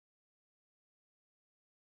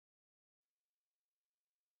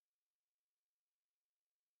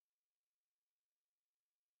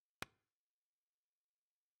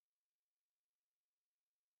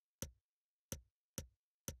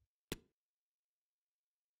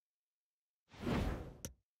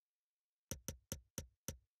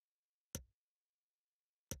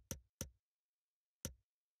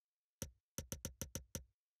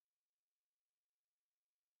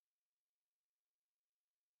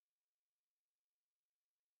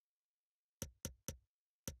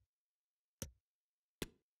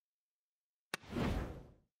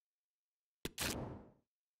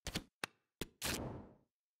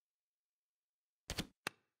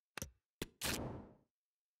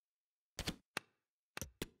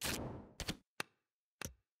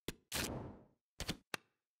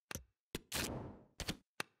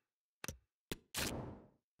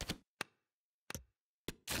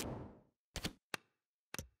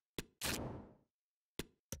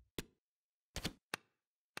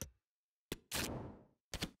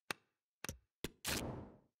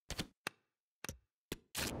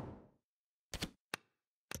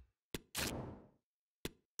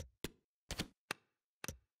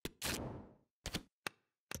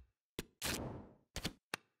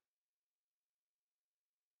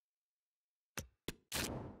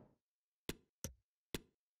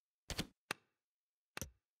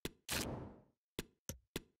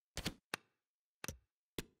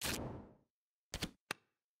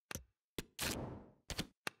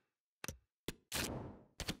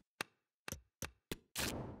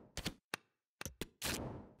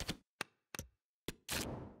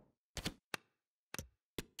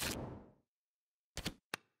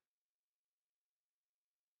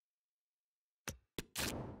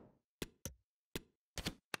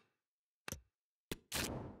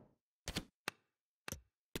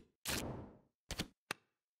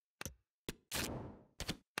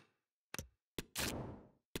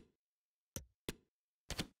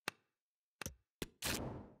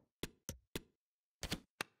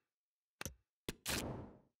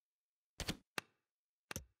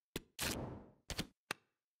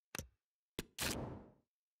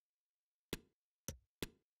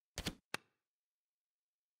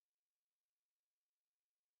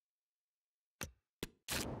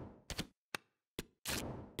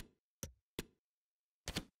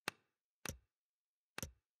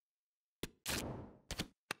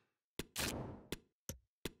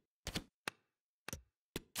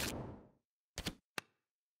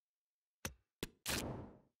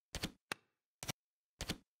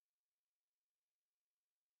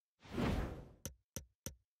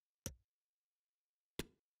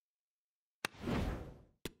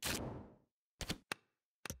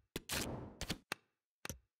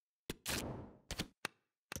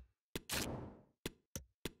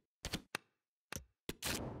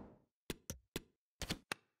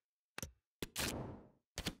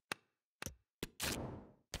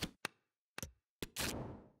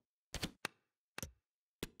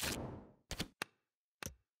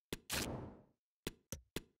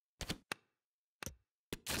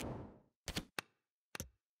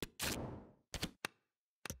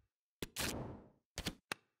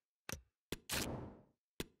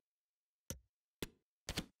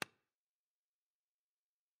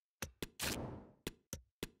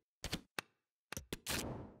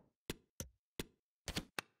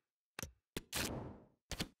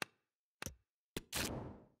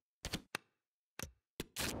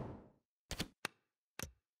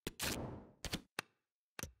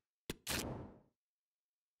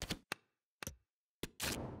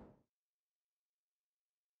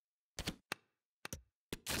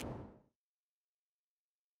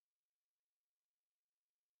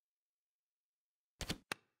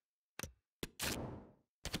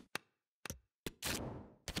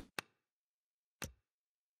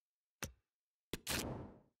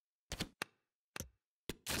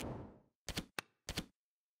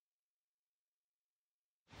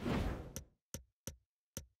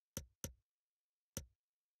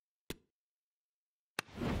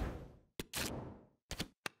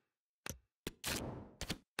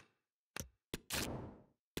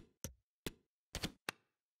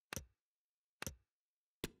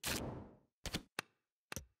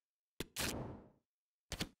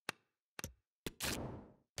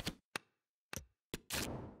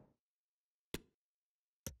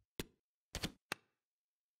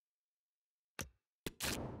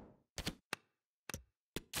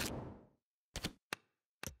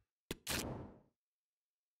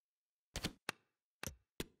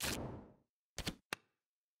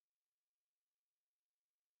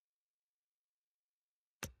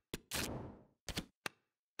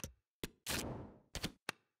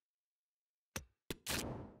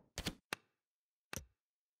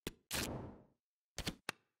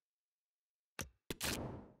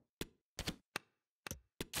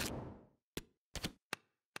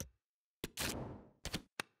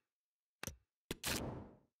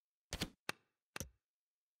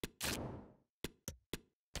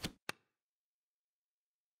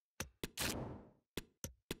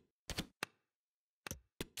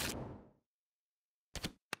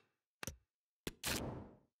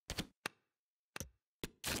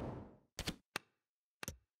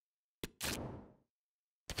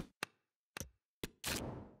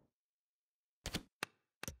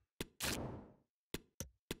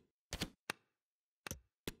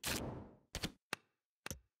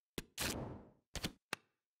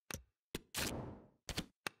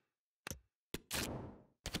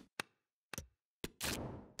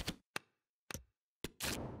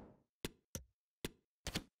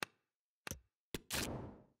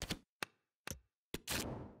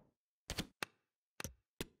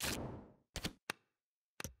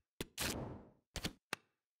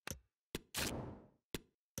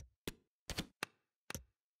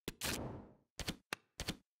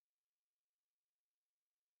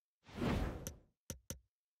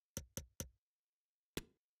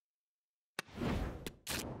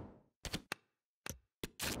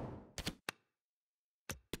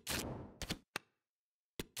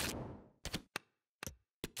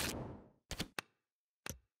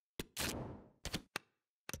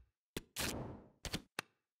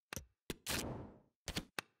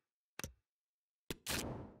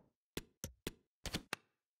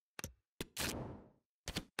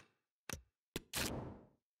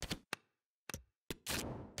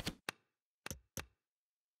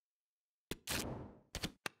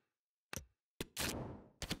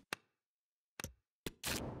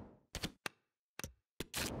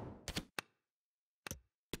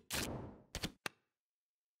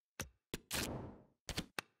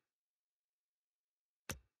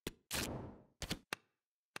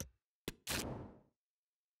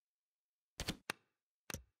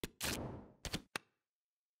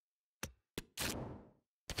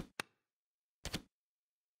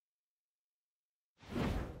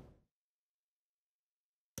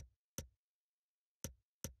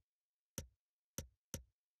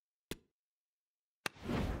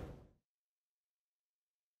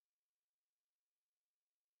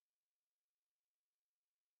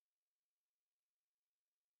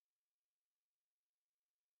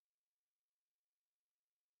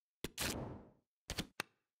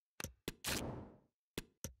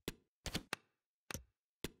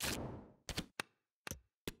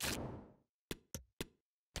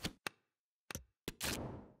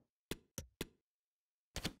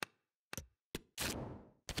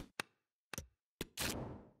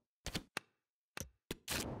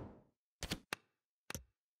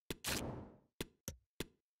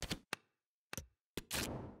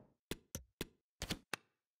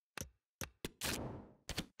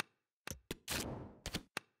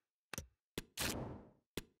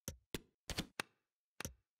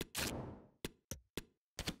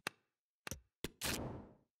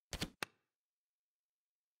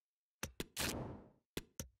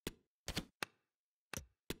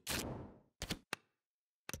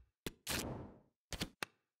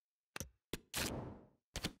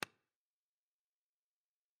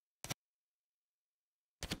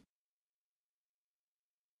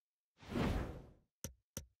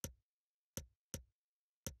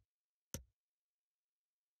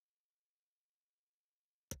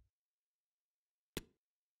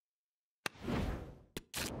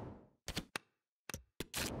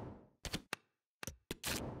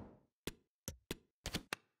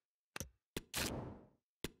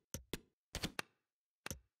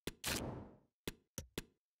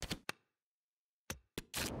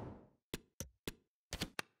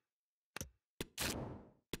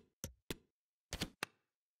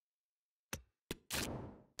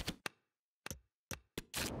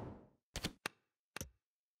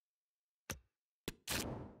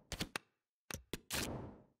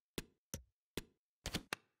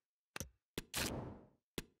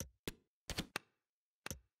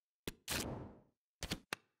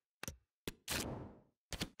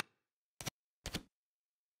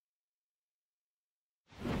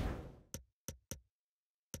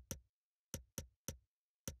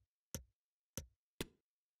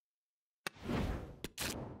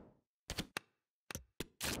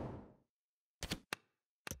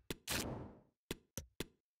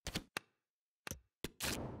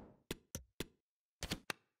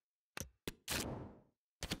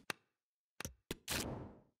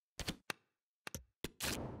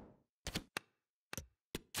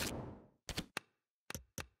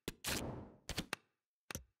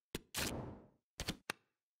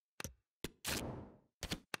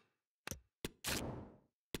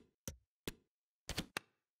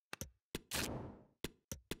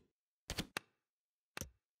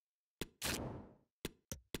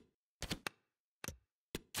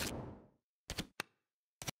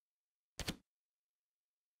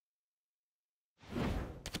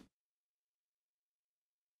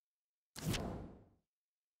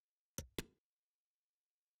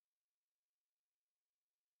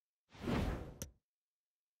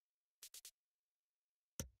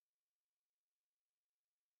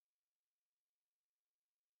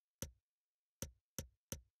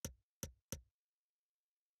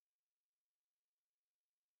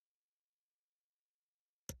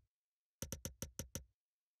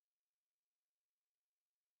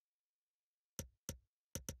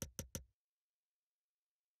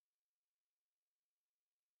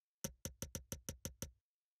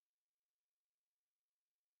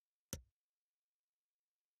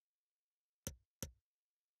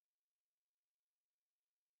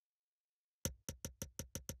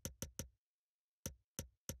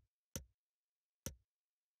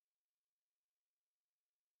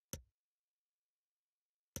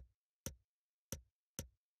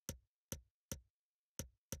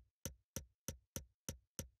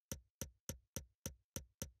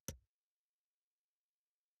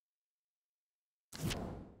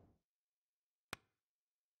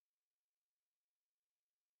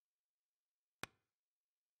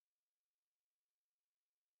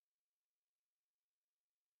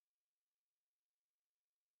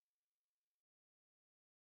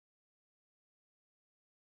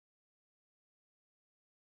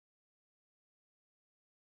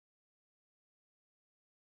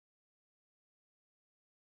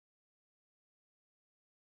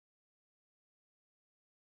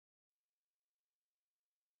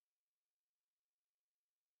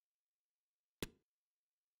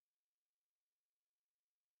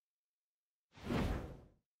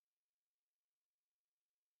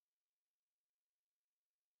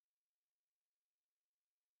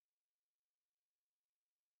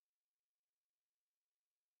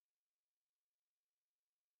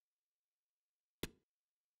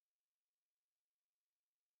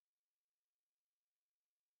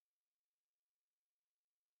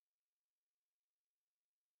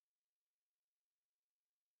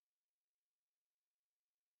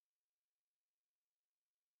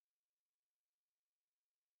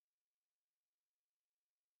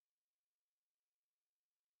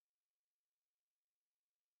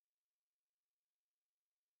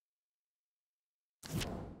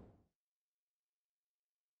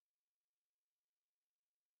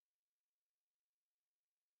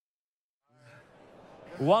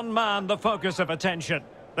One man the focus of attention.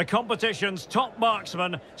 The competition's top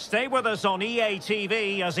marksman. Stay with us on EA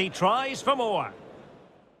TV as he tries for more.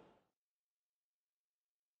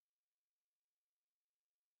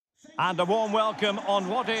 And a warm welcome on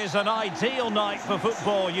what is an ideal night for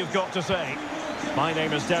football, you've got to say. My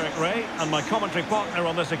name is Derek Ray, and my commentary partner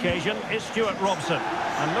on this occasion is Stuart Robson.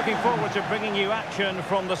 I'm looking forward to bringing you action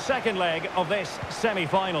from the second leg of this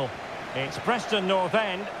semi-final. It's Preston North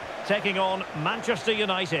End taking on Manchester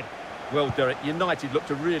United. Well, Derek, United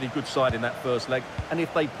looked a really good side in that first leg, and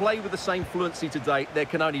if they play with the same fluency today, there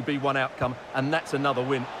can only be one outcome, and that's another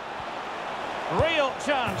win. Real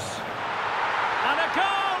chance. And a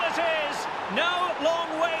goal it is! No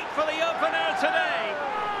long wait for the opener today.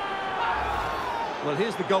 Well,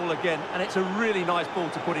 here's the goal again, and it's a really nice ball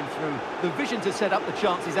to put him through. The vision to set up the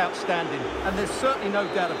chance is outstanding, and there's certainly no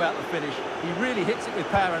doubt about the finish. He really hits it with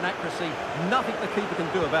power and accuracy. Nothing the keeper can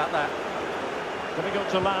do about that. Difficult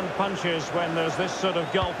to land punches when there's this sort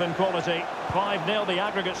of gulf in quality. 5-0 the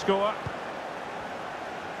aggregate score.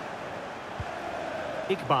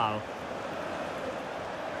 Iqbal.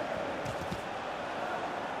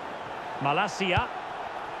 Malacia.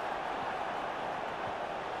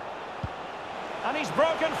 And he's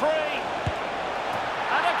broken free.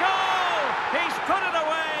 And a goal! He's put it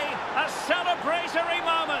away. A celebratory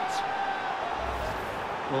moment.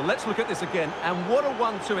 Well, let's look at this again. And what a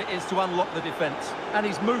 1-2 it is to unlock the defence. And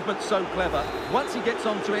his movement's so clever. Once he gets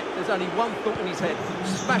onto it, there's only one thought in his head.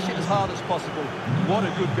 Smash it as hard as possible. What a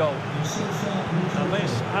good goal. And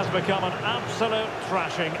this has become an absolute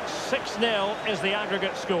thrashing. 6-0 is the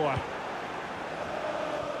aggregate score.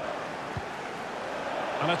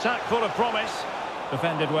 An attack full of promise.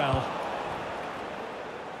 Defended well.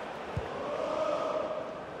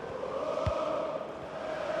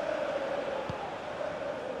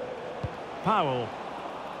 Powell.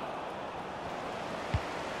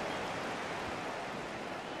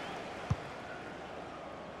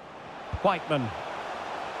 Whiteman.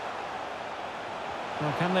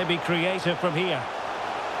 Well, can they be creative from here?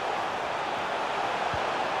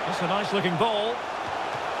 That's a nice looking ball.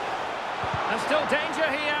 And still danger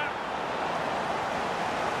here.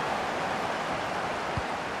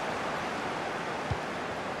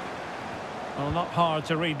 Well, not hard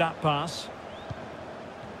to read that pass.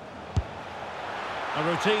 A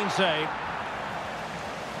routine save.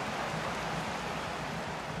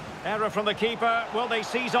 Error from the keeper. Will they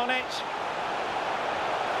seize on it?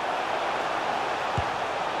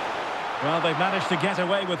 Well, they've managed to get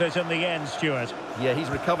away with it in the end, Stuart. Yeah, he's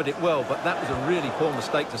recovered it well, but that was a really poor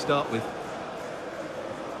mistake to start with.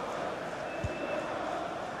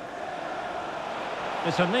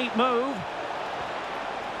 It's a neat move.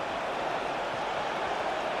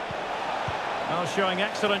 Well, showing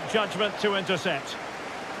excellent judgment to intercept.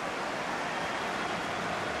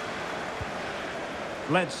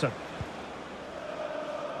 Ledson.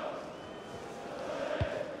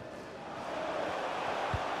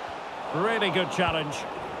 Really good challenge.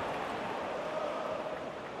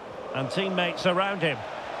 And teammates around him.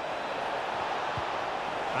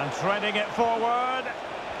 And threading it forward.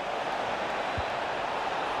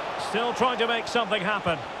 Still trying to make something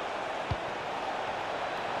happen.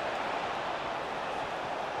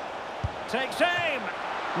 Takes aim.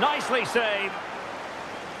 Nicely saved.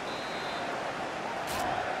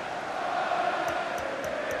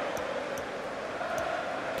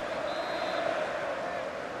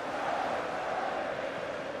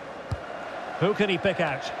 Who can he pick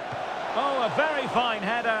out? Oh, a very fine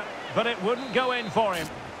header, but it wouldn't go in for him.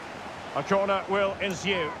 A corner will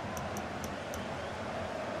ensue.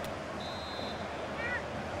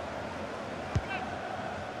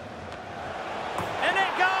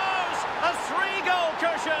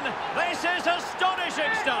 This is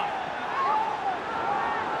astonishing stuff.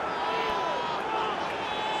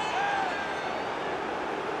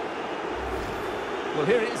 Well,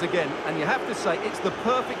 here it is again, and you have to say it's the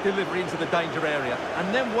perfect delivery into the danger area.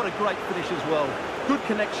 And then what a great finish as well. Good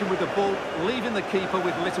connection with the ball, leaving the keeper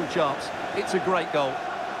with little chance. It's a great goal.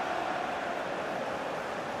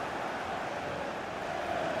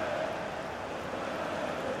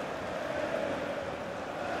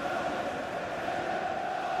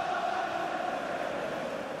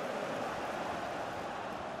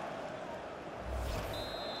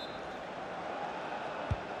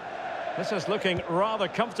 This is looking rather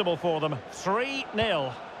comfortable for them.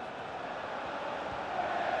 3-0.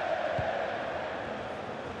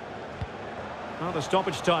 Well, the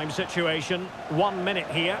stoppage time situation. 1 minute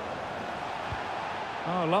here.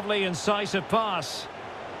 Oh, lovely incisive pass.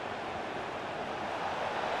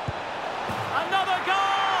 Another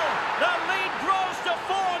goal! The lead grows to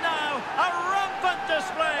 4 now. A rampant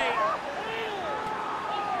display.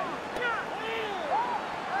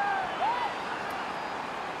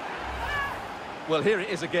 Well, here it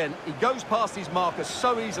is again. He goes past his marker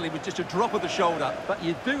so easily with just a drop of the shoulder. But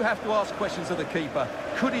you do have to ask questions of the keeper.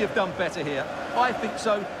 Could he have done better here? I think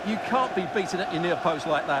so. You can't be beaten at your near post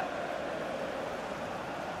like that.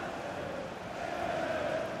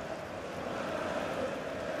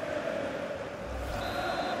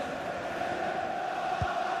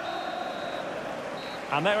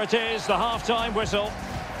 And there it is, the half-time whistle.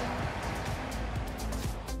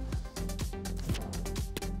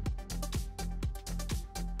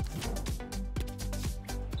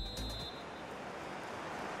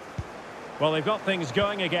 Well, they've got things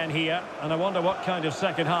going again here, and I wonder what kind of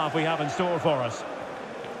second half we have in store for us.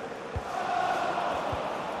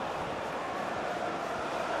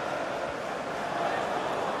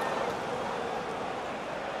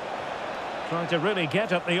 Trying to really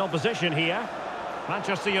get at the opposition here.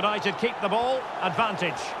 Manchester United keep the ball,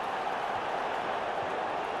 advantage.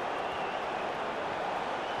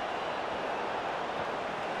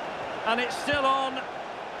 And it's still on.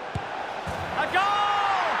 A goal!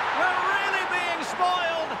 We're really being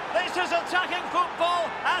spoiled. This is attacking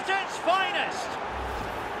football at its finest.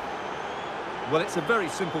 Well, it's a very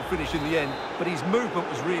simple finish in the end, but his movement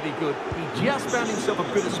was really good. He just found himself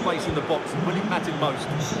a bit of space in the box when it mattered most.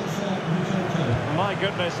 My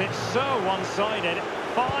goodness, it's so one-sided.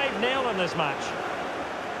 5-0 in this match.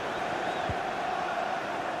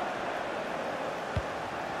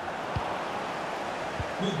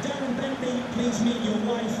 Will Darren Bentley please meet your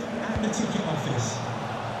wife at the ticket office?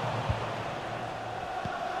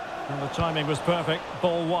 And the timing was perfect.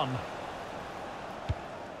 Ball one.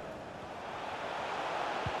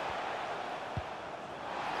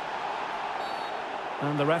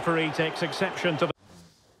 And the referee takes exception to the...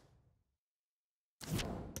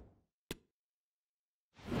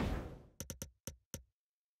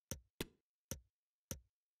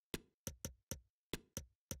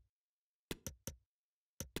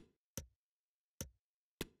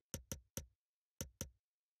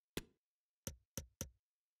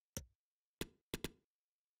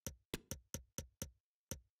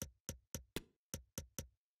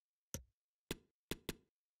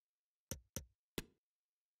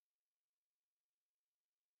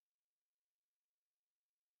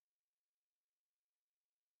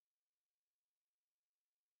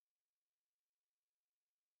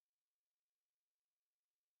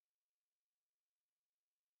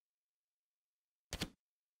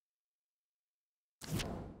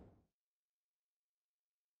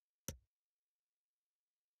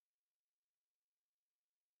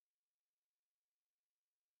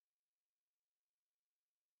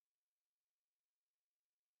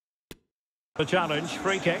 The challenge,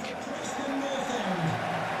 free kick.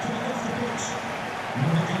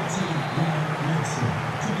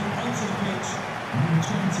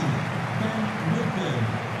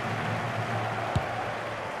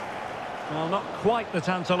 Well, not quite the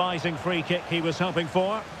tantalising free kick he was hoping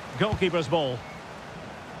for. Goalkeeper's ball.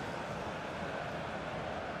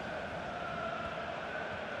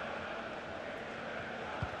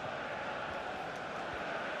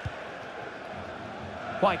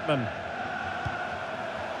 Whiteman.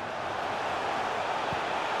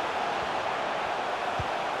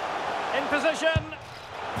 In position,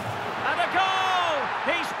 and a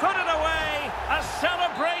goal! He's put it away, a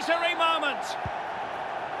celebratory moment.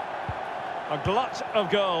 A glut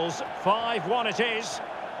of goals, 5-1 it is.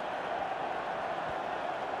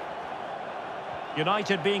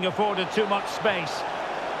 United being afforded too much space.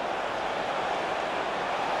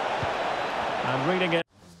 And reading it.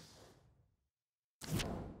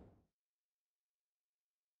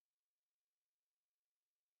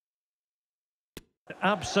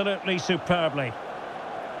 Absolutely superbly.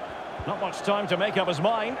 Not much time to make up his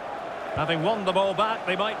mind. Having won the ball back,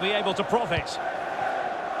 they might be able to profit.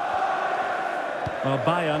 Well,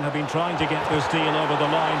 Bayern have been trying to get this deal over the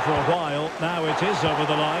line for a while. Now it is over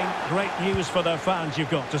the line. Great news for their fans, you've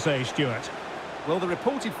got to say, Stuart. Well, the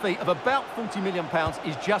reported fee of about £40 million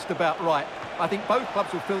is just about right. I think both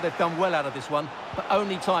clubs will feel they've done well out of this one, but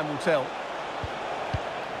only time will tell.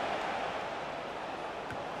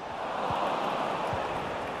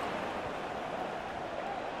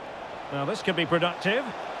 Now this could be productive.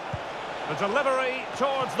 The delivery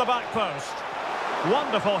towards the back post.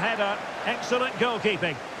 Wonderful header, excellent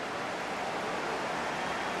goalkeeping.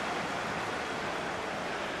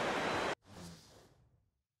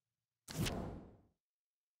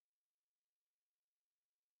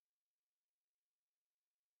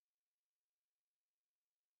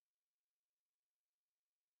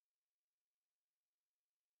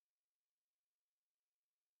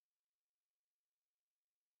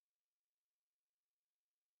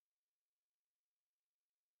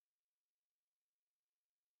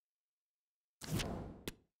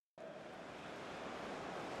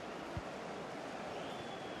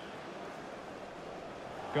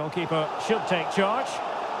 Goalkeeper should take charge.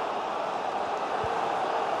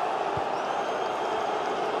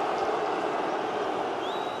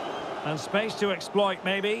 And space to exploit,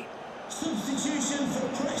 maybe. Substitution for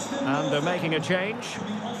Preston. And they're making a change.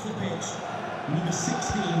 Off the pitch. Number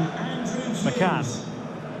 16, Andrew McCann. Hughes,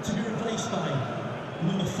 to be replaced by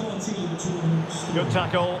number 14, Jordan Stewart. Good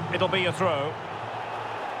tackle. It'll be a throw.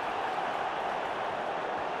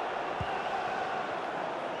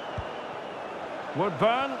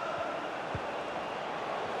 Woodburn.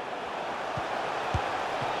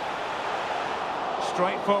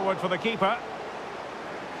 Straightforward for the keeper.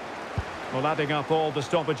 Well, adding up all the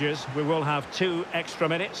stoppages, we will have 2 extra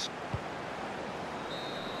minutes.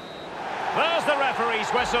 There's the referee's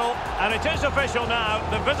whistle, and it is official now.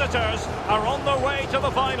 The visitors are on their way to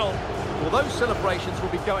the final. Well, those celebrations will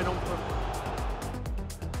be going on for...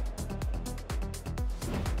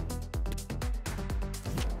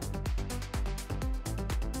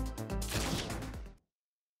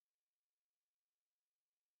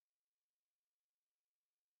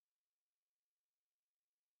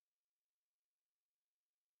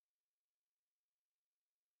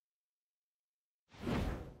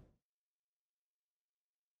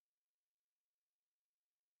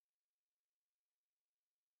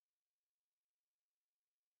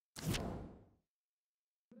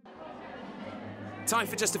 Time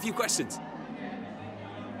for just a few questions.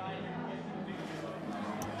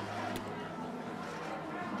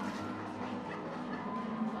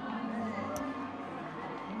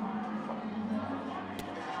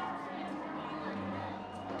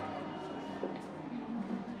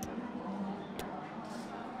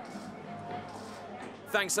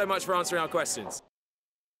 Thanks so much for answering our questions.